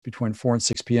between 4 and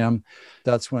 6 p.m.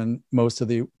 That's when most of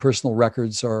the personal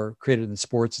records are created in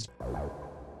sports.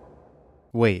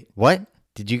 Wait, what?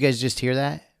 Did you guys just hear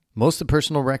that? Most of the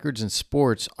personal records in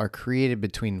sports are created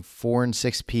between 4 and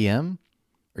 6 p.m.?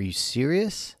 Are you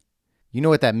serious? You know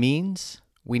what that means?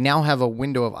 We now have a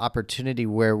window of opportunity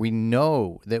where we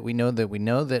know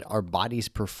that our bodies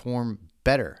perform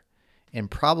better, and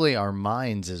probably our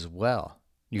minds as well.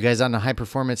 You guys, on the High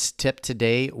Performance Tip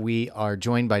today, we are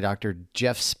joined by Dr.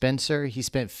 Jeff Spencer. He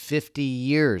spent 50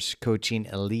 years coaching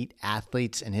elite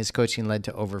athletes, and his coaching led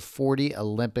to over 40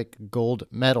 Olympic gold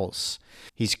medals.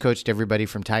 He's coached everybody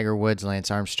from Tiger Woods, Lance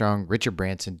Armstrong, Richard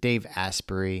Branson, Dave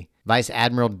Asprey, Vice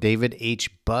Admiral David H.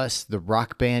 Buss, the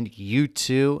rock band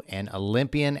U2, and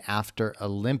Olympian after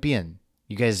Olympian.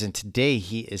 You guys, and today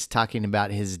he is talking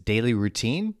about his daily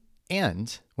routine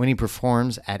and when he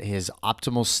performs at his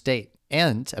optimal state.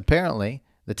 And apparently,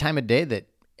 the time of day that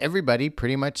everybody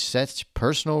pretty much sets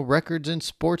personal records in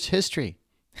sports history.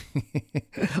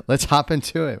 Let's hop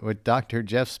into it with Dr.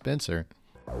 Jeff Spencer.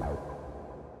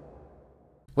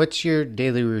 What's your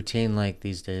daily routine like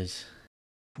these days?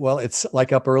 Well, it's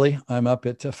like up early. I'm up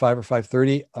at 5 or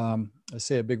 5:30. I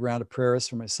say a big round of prayers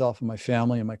for myself and my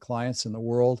family and my clients in the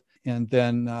world. And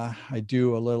then I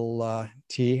do a little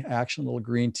tea action, a little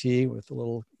green tea with a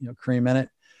little cream in it.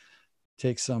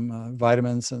 Take some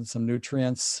vitamins and some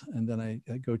nutrients, and then I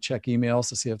go check emails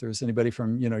to see if there's anybody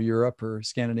from Europe or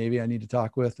Scandinavia I need to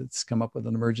talk with that's come up with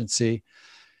an emergency.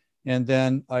 And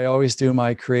then I always do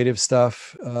my creative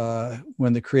stuff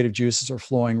when the creative juices are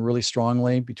flowing really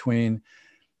strongly between,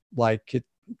 like, it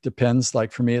depends.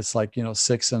 Like for me, it's like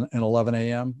 6 and 11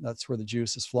 a.m. That's where the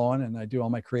juice is flowing, and I do all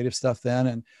my creative stuff then.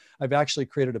 And I've actually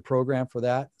created a program for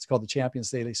that. It's called the Champions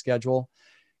Daily Schedule.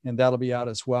 And that'll be out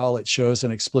as well. It shows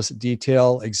in explicit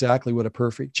detail exactly what a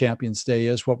perfect Champions Day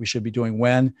is, what we should be doing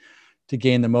when to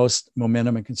gain the most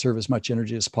momentum and conserve as much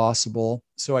energy as possible.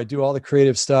 So I do all the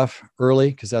creative stuff early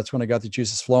because that's when I got the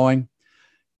juices flowing.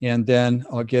 And then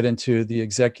I'll get into the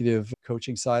executive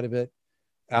coaching side of it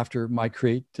after my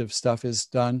creative stuff is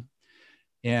done.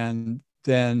 And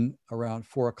then around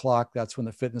 4 o'clock, that's when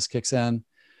the fitness kicks in.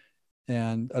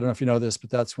 And I don't know if you know this, but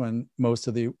that's when most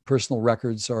of the personal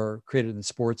records are created in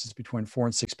sports. It's between 4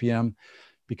 and 6 p.m.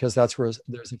 because that's where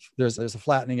there's a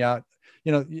flattening out.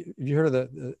 Have you heard of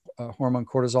the hormone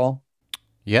cortisol?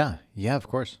 Yeah, of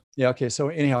course. Yeah. Okay. So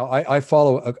anyhow, I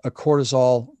follow a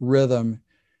cortisol rhythm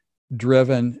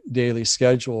driven daily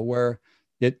schedule where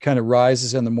it kind of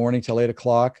rises in the morning till 8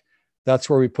 o'clock. That's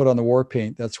where we put on the war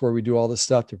paint. That's where we do all this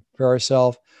stuff to prepare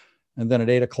ourselves. And then at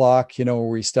 8 o'clock, where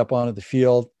we step onto the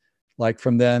field. Like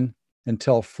from then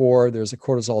until 4, there's a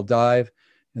cortisol dive.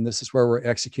 And this is where we're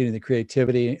executing the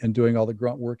creativity and doing all the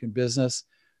grunt work in business.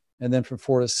 And then from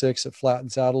 4 to 6, it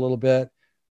flattens out a little bit.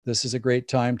 This is a great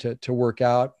time to work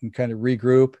out and kind of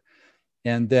regroup.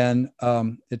 And then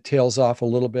it tails off a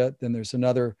little bit. Then there's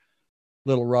another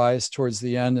little rise towards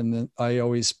the end. And then I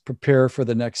always prepare for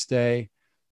the next day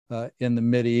in the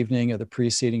mid-evening of the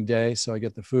preceding day. So I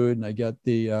get the food and I get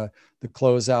the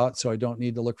clothes out. So I don't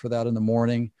need to look for that in the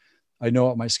morning. I know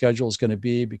what my schedule is going to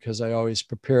be because I always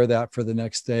prepare that for the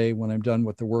next day when I'm done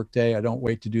with the work day. I don't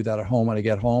wait to do that at home when I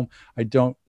get home. I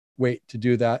don't wait to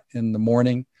do that in the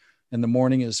morning. And the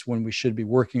morning is when we should be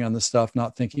working on the stuff,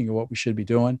 not thinking of what we should be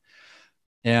doing.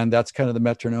 And that's kind of the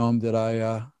metronome that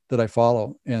I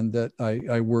follow and that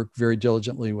I work very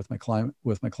diligently with my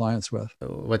clients with.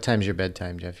 What time's your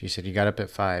bedtime, Jeff? You said you got up at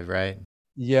 5, right?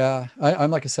 Yeah, I'm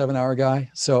like a 7-hour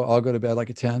guy, so I'll go to bed like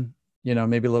at 10.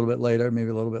 Maybe a little bit later, maybe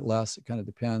a little bit less. It kind of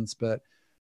depends. But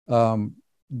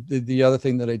the other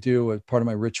thing that I do as part of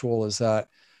my ritual is that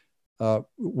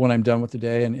when I'm done with the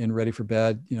day and ready for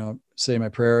bed, say my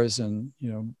prayers and,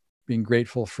 being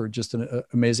grateful for just an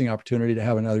amazing opportunity to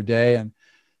have another day. And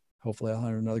hopefully I'll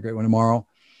have another great one tomorrow.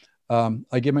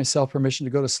 I give myself permission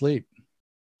to go to sleep.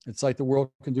 It's like the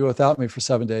world can do without me for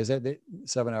 7 days,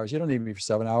 7 hours. You don't need me for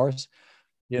 7 hours,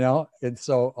 and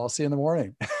so I'll see you in the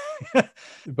morning.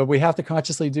 But we have to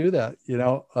consciously do that,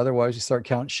 otherwise you start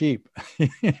counting sheep.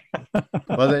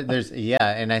 Well,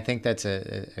 and I think that's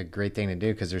a great thing to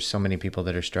do because there's so many people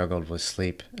that are struggling with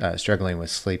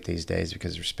sleep these days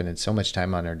because they're spending so much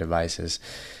time on their devices.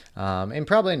 And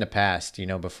probably in the past,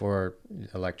 before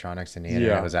electronics and the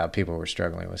internet was out, people were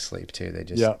struggling with sleep too. They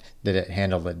just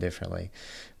handled it differently.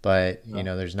 But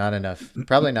there's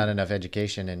probably not enough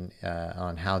education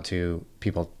on how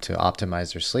people to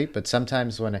optimize their sleep. But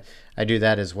sometimes when I do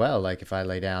that as well, like if I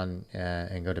lay down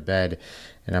and go to bed,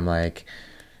 and I'm like,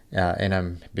 and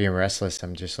I'm being restless,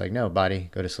 I'm just like, no, body,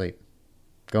 go to sleep,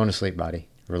 go into sleep, body,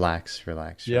 relax,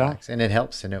 and it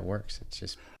helps and it works. It's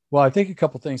just Well, I think a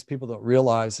couple things people don't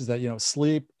realize is that,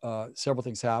 sleep, several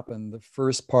things happen. The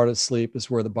first part of sleep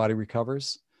is where the body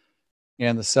recovers.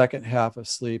 And the second half of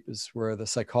sleep is where the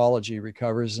psychology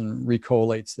recovers and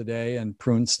recollates the day and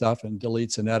prunes stuff and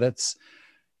deletes and edits.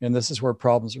 And this is where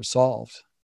problems are solved.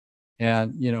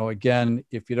 And, again,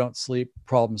 if you don't sleep,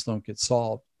 problems don't get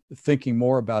solved. Thinking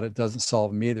more about it doesn't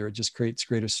solve them either. It just creates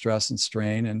greater stress and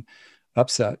strain and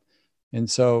upset. And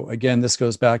so, again, this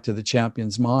goes back to the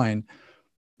champion's mind.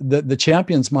 The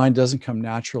champion's mind doesn't come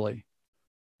naturally.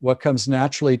 What comes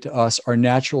naturally to us, our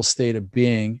natural state of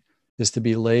being, is to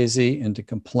be lazy and to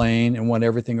complain and want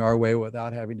everything our way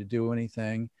without having to do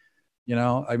anything.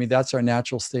 That's our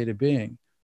natural state of being,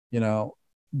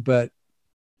 but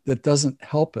that doesn't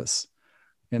help us.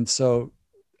 And so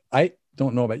I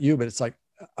don't know about you, but it's like,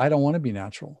 I don't want to be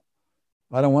natural.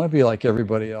 I don't want to be like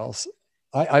everybody else.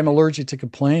 I'm allergic to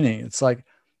complaining. It's like,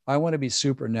 I want to be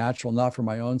supernatural, not for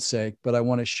my own sake, but I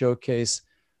want to showcase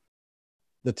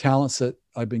the talents that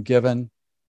I've been given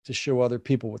to show other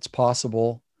people what's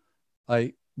possible.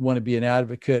 I want to be an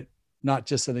advocate, not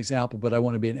just an example, but I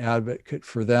want to be an advocate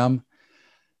for them.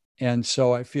 And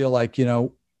so I feel like,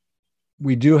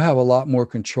 we do have a lot more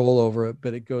control over it,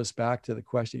 but it goes back to the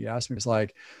question you asked me. It's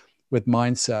like with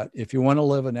mindset, if you want to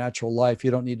live a natural life,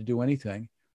 you don't need to do anything.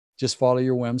 Just follow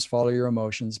your whims, follow your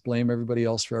emotions, blame everybody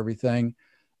else for everything,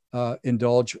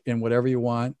 indulge in whatever you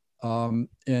want,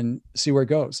 and see where it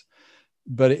goes.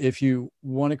 But if you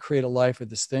want to create a life of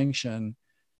distinction,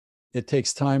 it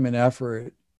takes time and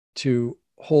effort to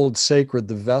hold sacred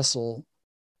the vessel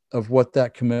of what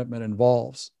that commitment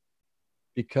involves.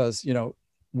 Because,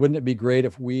 wouldn't it be great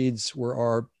if weeds were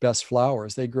our best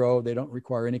flowers? They grow, they don't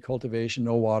require any cultivation,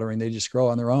 no watering, they just grow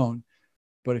on their own.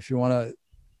 But if you want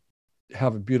to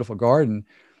have a beautiful garden,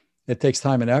 it takes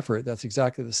time and effort. That's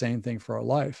exactly the same thing for our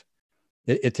life.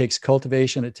 It takes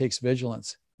cultivation, it takes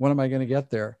vigilance. When am I going to get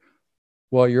there?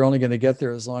 Well, you're only going to get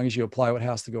there as long as you apply what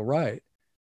has to go right.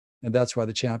 And that's why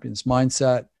the champion's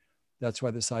mindset, that's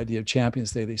why this idea of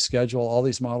Champions Daily Schedule, all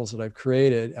these models that I've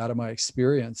created out of my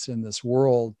experience in this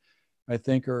world, I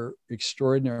think are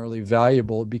extraordinarily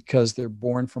valuable because they're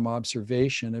born from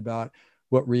observation about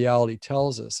what reality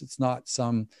tells us. It's not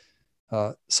some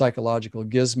psychological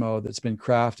gizmo that's been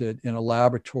crafted in a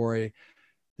laboratory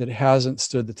that hasn't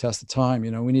stood the test of time.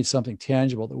 We need something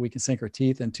tangible that we can sink our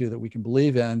teeth into, that we can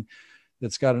believe in,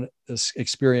 that's got an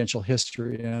experiential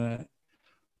history in it.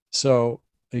 So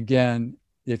again,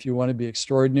 if you want to be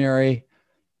extraordinary,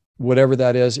 whatever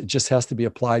that is, it just has to be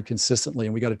applied consistently.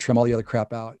 And we got to trim all the other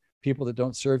crap out. People that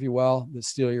don't serve you well, that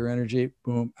steal your energy,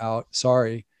 boom, out.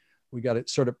 Sorry. We got to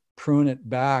sort of prune it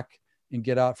back and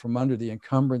get out from under the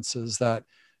encumbrances that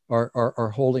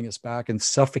are holding us back and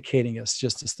suffocating us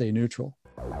just to stay neutral.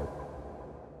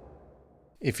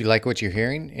 If you like what you're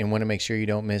hearing and want to make sure you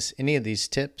don't miss any of these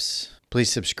tips, please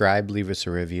subscribe, leave us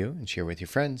a review, and share with your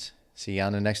friends. See you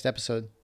on the next episode.